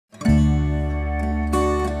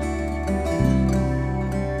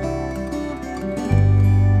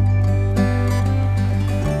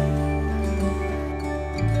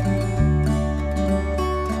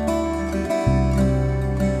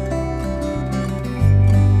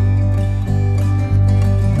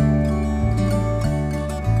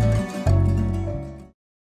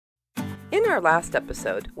our last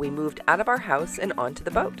episode, we moved out of our house and onto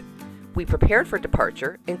the boat. We prepared for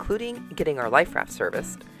departure, including getting our life raft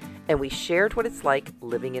serviced, and we shared what it's like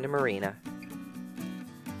living in a marina.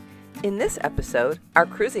 In this episode, our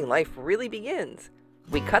cruising life really begins.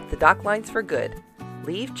 We cut the dock lines for good,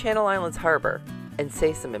 leave Channel Islands Harbor, and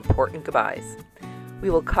say some important goodbyes. We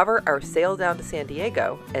will cover our sail down to San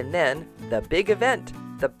Diego, and then the big event,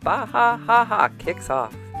 the Baja Ha-Ha, kicks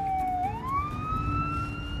off.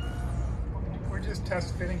 We're just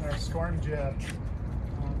test fitting our storm jet.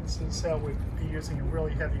 This is sail would be using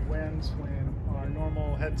really heavy winds when our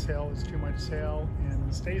normal head sail is too much sail and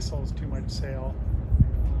the staysail is too much sail.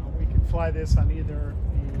 We can fly this on either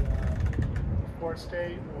the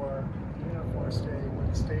forestay or the uniforestay where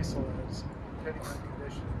the staysail is, depending on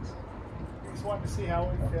conditions. We just wanted to see how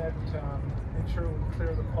we fit, make sure we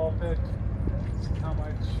clear the pulpit, see how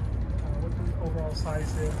much, what the overall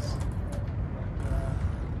size is.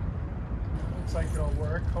 Looks like it'll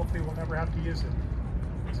work. Hopefully we'll never have to use it.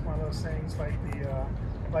 It's one of those things like the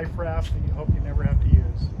life raft that you hope you never have to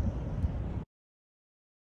use.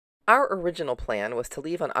 Our original plan was to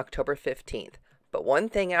leave on October 15th, but one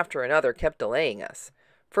thing after another kept delaying us.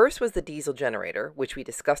 First was the diesel generator, which we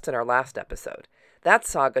discussed in our last episode. That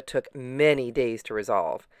saga took many days to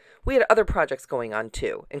resolve. We had other projects going on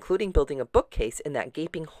too, including building a bookcase in that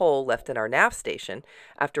gaping hole left in our nav station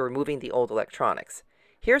after removing the old electronics.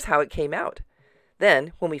 Here's how it came out.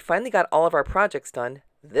 Then, when we finally got all of our projects done,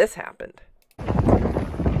 this happened.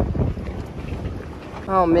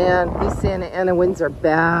 Oh man, these Santa Ana winds are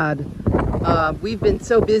bad. We've been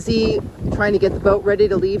so busy trying to get the boat ready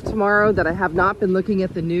to leave tomorrow that I have not been looking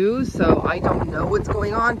at the news, so I don't know what's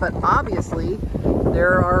going on, but obviously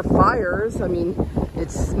there are fires. I mean,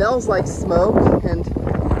 it smells like smoke, and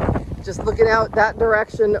just looking out that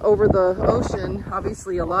direction over the ocean,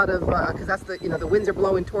 obviously a lot of, because that's the, the winds are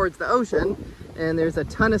blowing towards the ocean, and there's a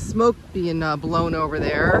ton of smoke being blown over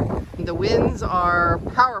there. The winds are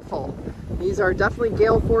powerful. These are definitely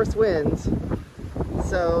gale force winds.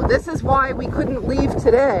 So this is why we couldn't leave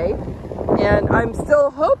today. And I'm still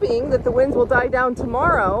hoping that the winds will die down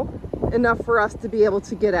tomorrow enough for us to be able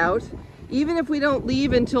to get out. Even if we don't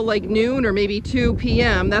leave until like noon or maybe 2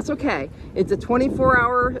 p.m., that's okay. It's a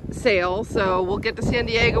 24-hour sail, so we'll get to San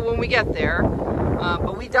Diego when we get there.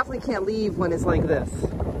 But we definitely can't leave when it's like this.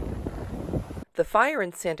 The fire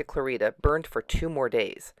in Santa Clarita burned for 2 more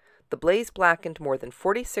days. The blaze blackened more than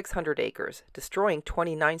 4,600 acres, destroying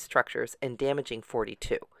 29 structures and damaging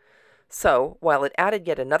 42. So, while it added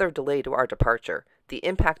yet another delay to our departure, the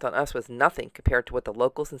impact on us was nothing compared to what the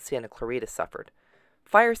locals in Santa Clarita suffered.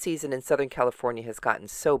 Fire season in Southern California has gotten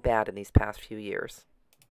so bad in these past few years.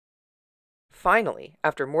 Finally,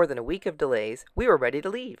 after more than a week of delays, we were ready to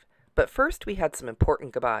leave. But first we had some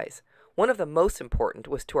important goodbyes. One of the most important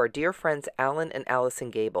was to our dear friends Alan and Allison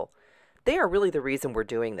Gable. They are really the reason we're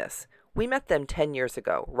doing this. We met them 10 years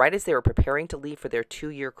ago, right as they were preparing to leave for their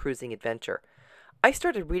 2-year cruising adventure. I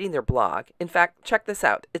started reading their blog. In fact, check this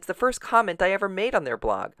out. It's the first comment I ever made on their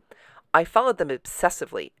blog. I followed them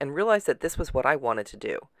obsessively and realized that this was what I wanted to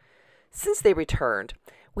do. Since they returned,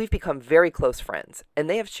 we've become very close friends, and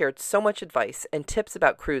they have shared so much advice and tips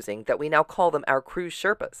about cruising that we now call them our cruise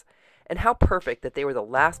Sherpas. And how perfect that they were the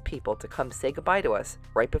last people to come say goodbye to us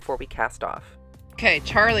right before we cast off. Okay,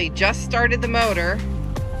 Charlie just started the motor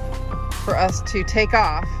for us to take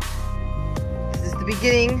off. This is the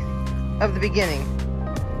beginning of the beginning.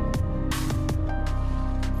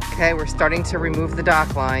 Okay, we're starting to remove the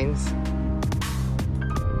dock lines.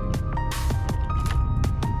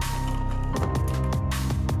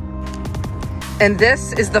 And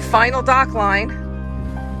this is the final dock line.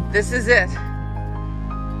 This is it.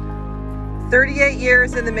 38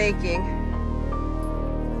 years in the making.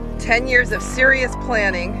 10 years of serious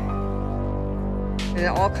planning. And it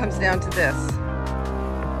all comes down to this.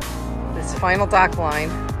 This final dock line.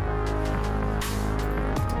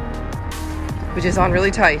 Which is on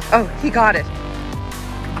really tight. Oh, he got it.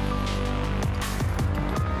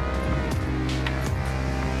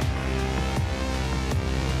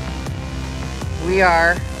 We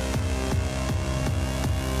are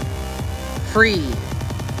free.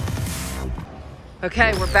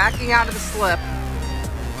 Okay, we're backing out of the slip.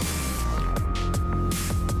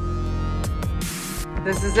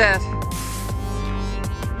 This is it.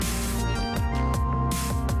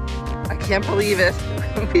 I can't believe it.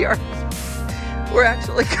 We're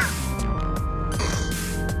actually,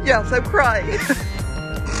 yes, I'm crying.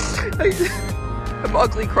 I'm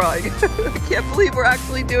ugly crying. I can't believe we're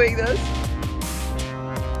actually doing this.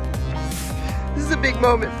 This is a big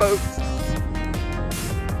moment, folks.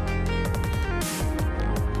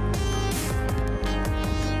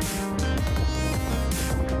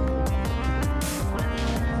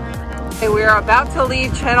 We are about to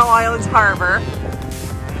leave Channel Islands Harbor.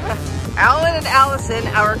 Alan and Allison,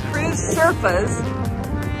 our cruise Sherpas,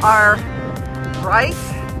 are right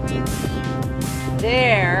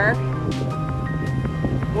there,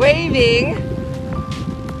 waving,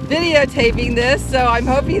 videotaping this, so I'm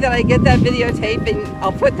hoping that I get that videotape and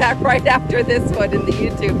I'll put that right after this one in the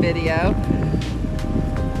YouTube video.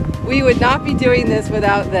 We would not be doing this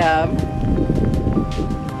without them.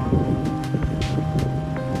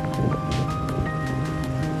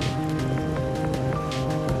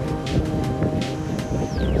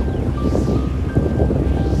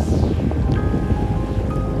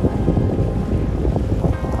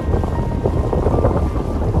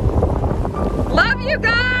 Love you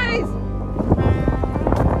guys!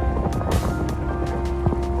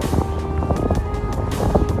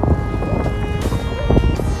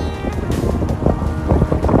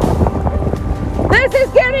 This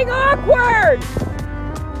is getting awkward!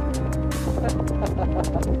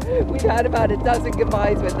 We've had about a dozen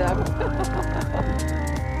goodbyes with them.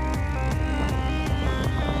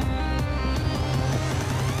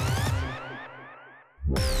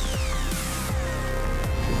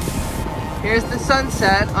 Here's the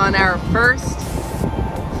sunset on our first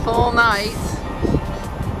full night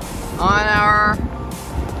on our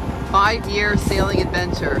 5-year sailing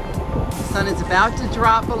adventure. The sun is about to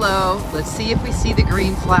drop below. Let's see if we see the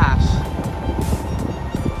green flash.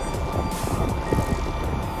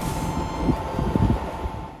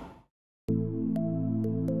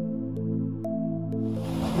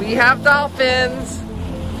 We have dolphins.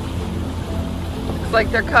 Looks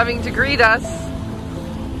like they're coming to greet us.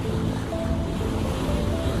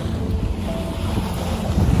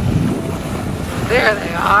 There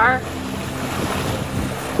they are.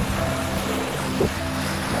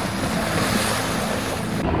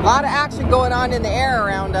 A lot of action going on in the air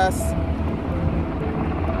around us.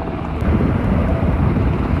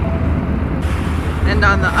 And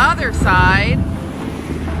on the other side,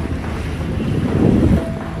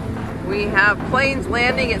 we have planes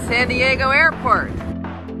landing at San Diego Airport.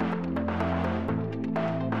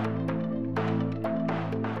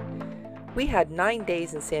 We had 9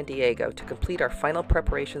 days in San Diego to complete our final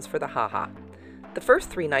preparations for the Ha-Ha. The first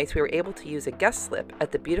 3 nights we were able to use a guest slip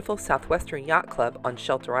at the beautiful Southwestern Yacht Club on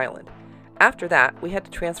Shelter Island. After that, we had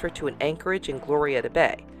to transfer to an anchorage in Glorieta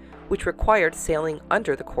Bay, which required sailing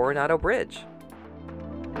under the Coronado Bridge.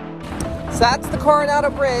 So that's the Coronado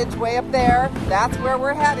Bridge way up there. That's where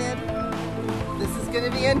we're headed. This is going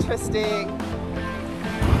to be interesting.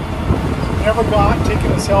 Never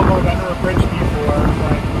taken a sailboat under a bridge before,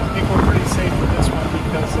 but I think we're pretty safe with this one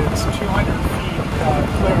because it's 200 feet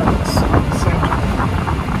clearance in the center.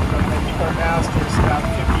 And I think our mast is about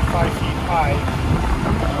 55 feet high,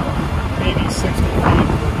 maybe 60 feet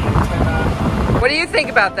for the antenna. What do you think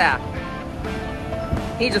about that?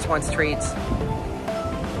 He just wants treats.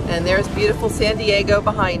 And there's beautiful San Diego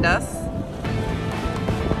behind us.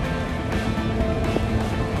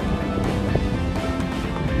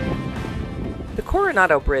 The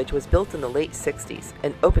Coronado Bridge was built in the late 60s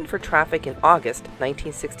and opened for traffic in August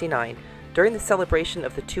 1969 during the celebration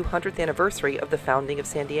of the 200th anniversary of the founding of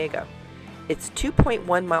San Diego. It's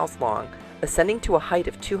 2.1 miles long, ascending to a height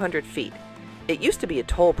of 200 feet. It used to be a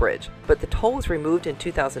toll bridge, but the toll was removed in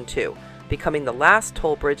 2002, becoming the last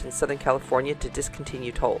toll bridge in Southern California to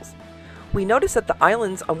discontinue tolls. We noticed that the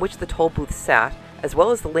islands on which the toll booths sat, as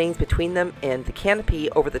well as the lanes between them and the canopy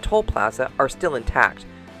over the toll plaza, are still intact,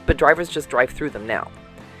 but drivers just drive through them now.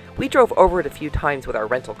 We drove over it a few times with our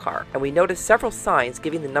rental car, and we noticed several signs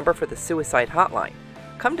giving the number for the suicide hotline.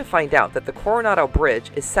 Come to find out that the Coronado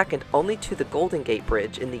Bridge is second only to the Golden Gate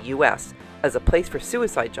Bridge in the US as a place for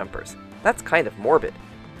suicide jumpers. That's kind of morbid.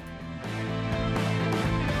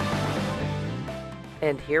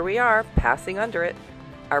 And here we are, passing under it.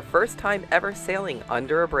 Our first time ever sailing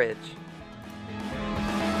under a bridge.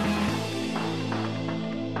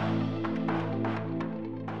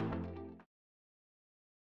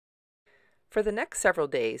 For the next several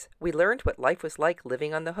days, we learned what life was like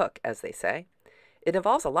living on the hook, as they say. It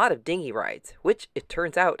involves a lot of dinghy rides, which, it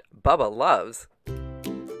turns out, Bubba loves.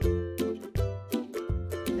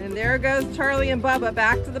 And there goes Charlie and Bubba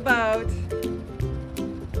back to the boat.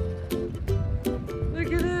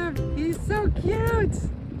 Look at him, he's so cute.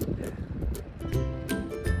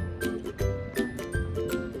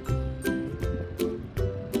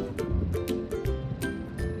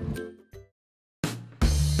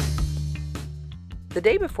 The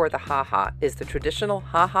day before the Ha-Ha is the traditional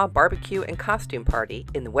Ha-Ha barbecue and costume party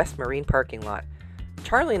in the West Marine parking lot.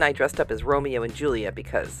 Charlie and I dressed up as Romeo and Juliet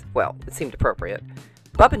because, well, it seemed appropriate.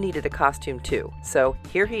 Bubba needed a costume too, so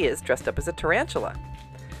here he is dressed up as a tarantula.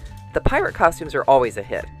 The pirate costumes are always a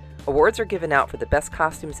hit. Awards are given out for the best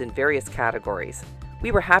costumes in various categories.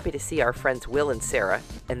 We were happy to see our friends Will and Sarah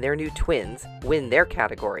and their new twins win their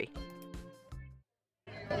category.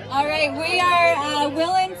 All right, we are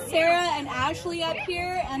Will and Sarah and Ashley up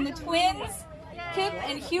here, and the twins, Kip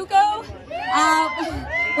and Hugo.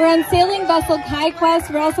 We're on sailing vessel Kai Quest.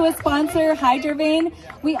 We're also a sponsor, Hydrovane.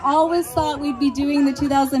 We always thought we'd be doing the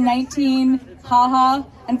 2019 Ha-Ha.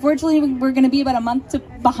 Unfortunately, we're going to be about a month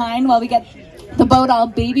behind while we get the boat all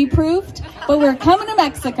baby-proofed, but we're coming to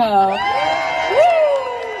Mexico. Woo!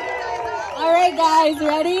 All right, guys,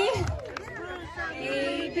 ready?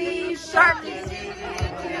 Baby shark.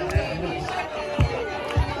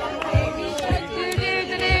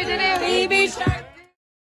 Baby shark.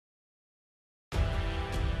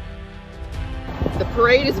 The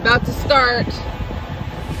parade is about to start.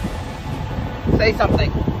 Say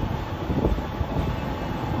something.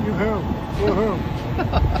 Yoo-hoo, woohoo.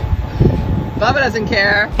 Bubba doesn't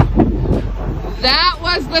care. That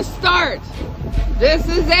was the start. This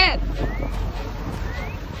is it.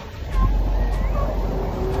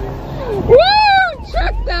 Woo!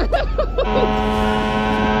 Check that out.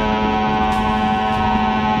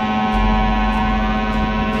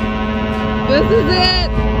 This is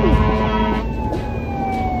it.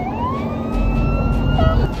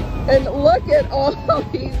 And look at all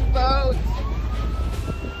these boats.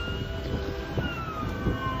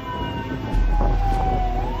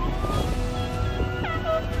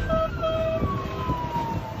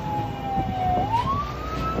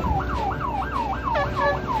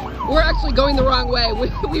 We're actually going the wrong way.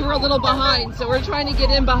 We were a little behind, so we're trying to get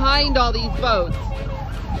in behind all these boats.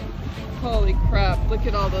 Holy crap, look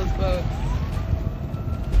at all those boats.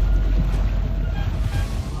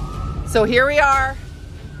 So here we are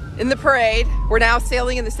in the parade. We're now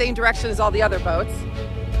sailing in the same direction as all the other boats.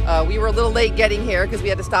 We were a little late getting here because we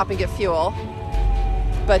had to stop and get fuel.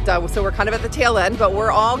 But so we're kind of at the tail end, but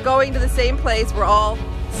we're all going to the same place. We're all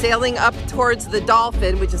sailing up towards the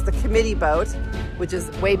Dolphin, which is the committee boat, which is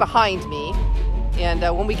way behind me. And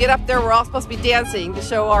when we get up there, we're all supposed to be dancing to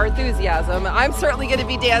show our enthusiasm. I'm certainly going to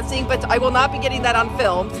be dancing, but I will not be getting that on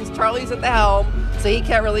film since Charlie's at the helm, so he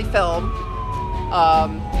can't really film.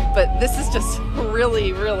 But this is just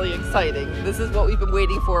really, really exciting. This is what we've been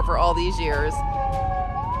waiting for all these years.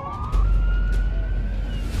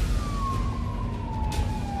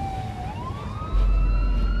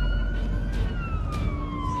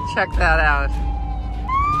 Check that out.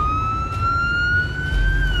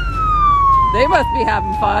 They must be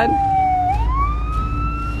having fun.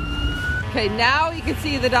 Okay, now you can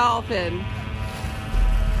see the Dolphin.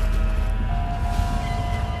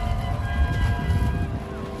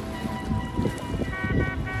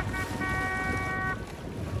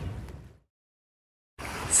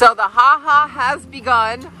 So the Ha-Ha has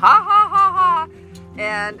begun. Ha-ha-ha-ha.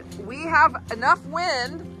 And we have enough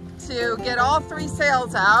wind to get all 3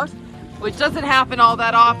 sails out, which doesn't happen all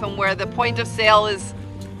that often, where the point of sail is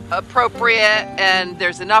appropriate and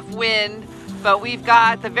there's enough wind. But we've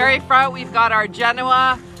got the very front, we've got our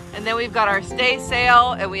Genoa, and then we've got our stay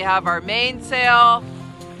sail, and we have our main sail.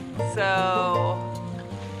 So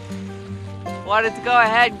wanted to go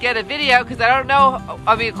ahead and get a video because I don't know,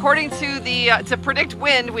 I mean, according to the to predict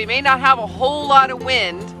wind, we may not have a whole lot of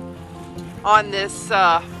wind on this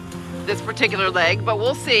this particular leg, but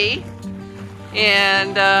we'll see.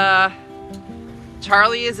 And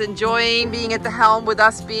Charlie is enjoying being at the helm with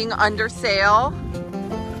us being under sail.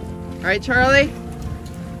 Right, Charlie?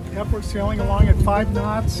 Yep, we're sailing along at 5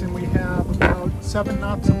 knots and we have about 7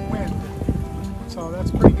 knots of wind. So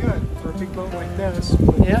that's pretty good for a big boat like this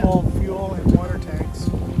with full fuel and water tanks.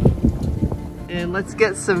 And let's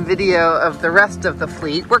get some video of the rest of the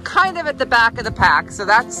fleet. We're kind of at the back of the pack, so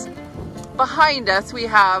that's behind us. We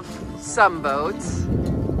have some boats.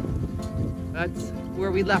 That's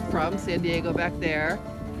where we left from, San Diego back there.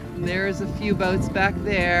 And there's a few boats back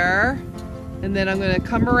there. And then I'm gonna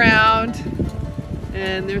come around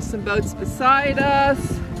and there's some boats beside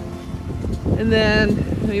us. And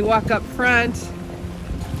then we walk up front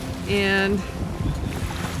and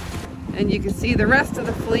you can see the rest of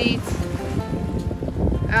the fleet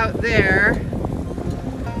out there.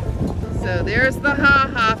 So there's the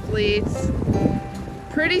Ha-Ha fleet.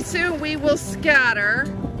 Pretty soon we will scatter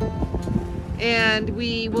and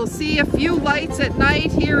we will see a few lights at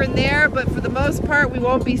night here and there, but for the most part we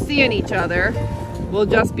won't be seeing each other. We'll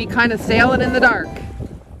just be kind of sailing in the dark.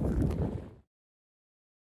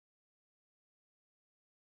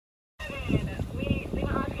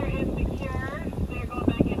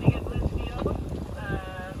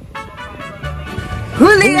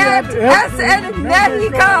 Juliet, es en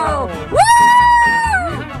Mexico! Woo!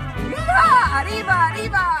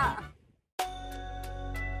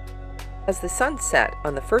 As the sun set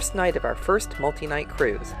on the first night of our first multi-night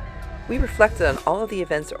cruise, we reflected on all of the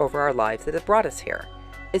events over our lives that have brought us here.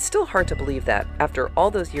 It's still hard to believe that, after all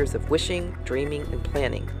those years of wishing, dreaming, and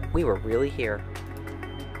planning, we were really here.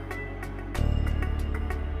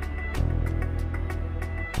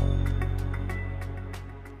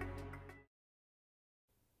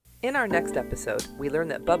 In our next episode, we learn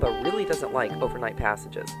that Bubba really doesn't like overnight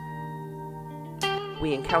passages.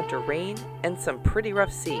 We encounter rain and some pretty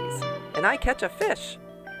rough seas, and I catch a fish.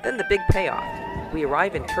 Then the big payoff. We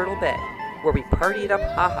arrive in Turtle Bay, where we party it up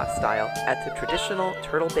Ha-Ha style at the traditional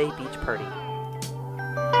Turtle Bay beach party.